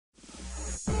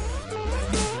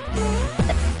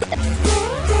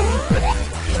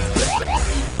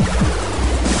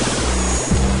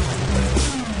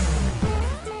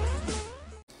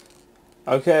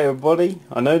Okay everybody,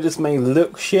 I know this may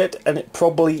look shit, and it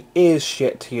probably is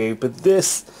shit to you, but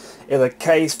this is a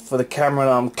case for the camera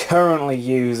that I'm currently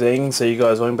using, so you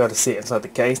guys won't be able to see it inside the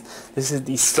case. This is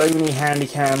the Sony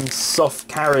Handycam soft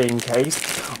carrying case.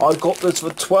 I got this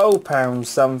for £12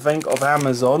 something off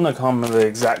Amazon. I can't remember the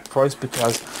exact price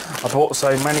because I bought so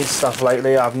many stuff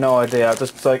lately, I have no idea. I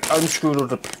just like unscrewed all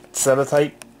the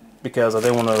sellotape because I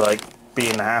didn't want to like be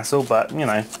in the hassle, but you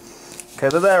know. Okay,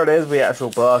 so there it is, the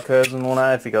actual barcodes and all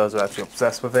that, if you guys are actually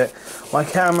obsessed with it. My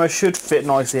camera should fit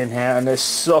nicely in here, and it's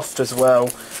soft as well,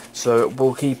 so it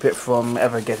will keep it from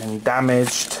ever getting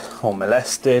damaged or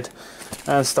molested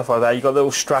and stuff like that. You've got a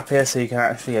little strap here, so you can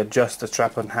actually adjust the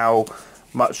strap on how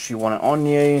much you want it on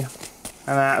you and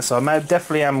that. So I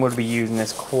definitely am going to be using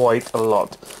this quite a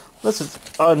lot. Let's just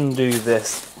undo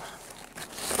this.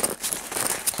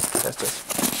 Let's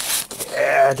just,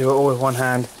 yeah, do it all with one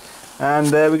hand. And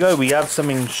there we go, we have some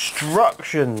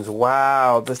instructions.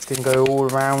 Wow, this can go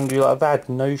all around you like that.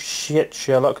 No shit,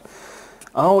 Sherlock.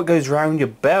 Oh, it goes around your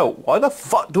belt. Why the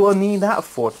fuck do I need that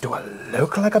for? Do I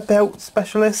look like a belt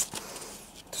specialist?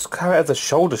 Just carry it as a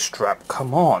shoulder strap,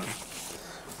 come on.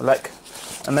 Like,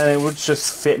 and then it would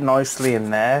just fit nicely in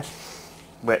there,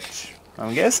 which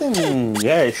I'm guessing,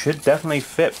 yeah, it should definitely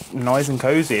fit nice and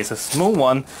cozy. It's a small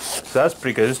one, so that's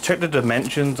pretty good. Just check the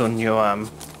dimensions on your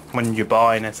when you're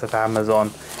buying it at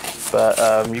Amazon, but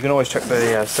you can always check the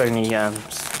Sony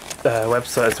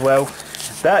website as well.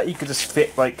 That you could just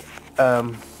fit like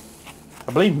I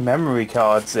believe memory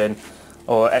cards in,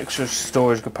 or extra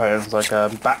storage components like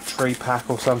a battery pack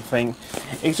or something.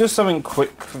 It's just something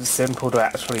quick and simple to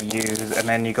actually use. And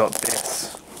then you got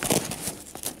this,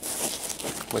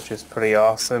 which is pretty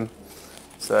awesome.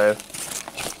 So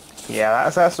yeah,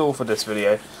 that's all for this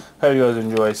video. Hope you guys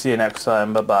enjoy. See you next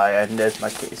time. Bye bye. And there's my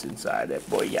case inside it.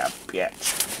 Boy, yeah,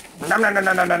 bitch. Nom nom nom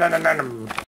nom nom nom nom nom.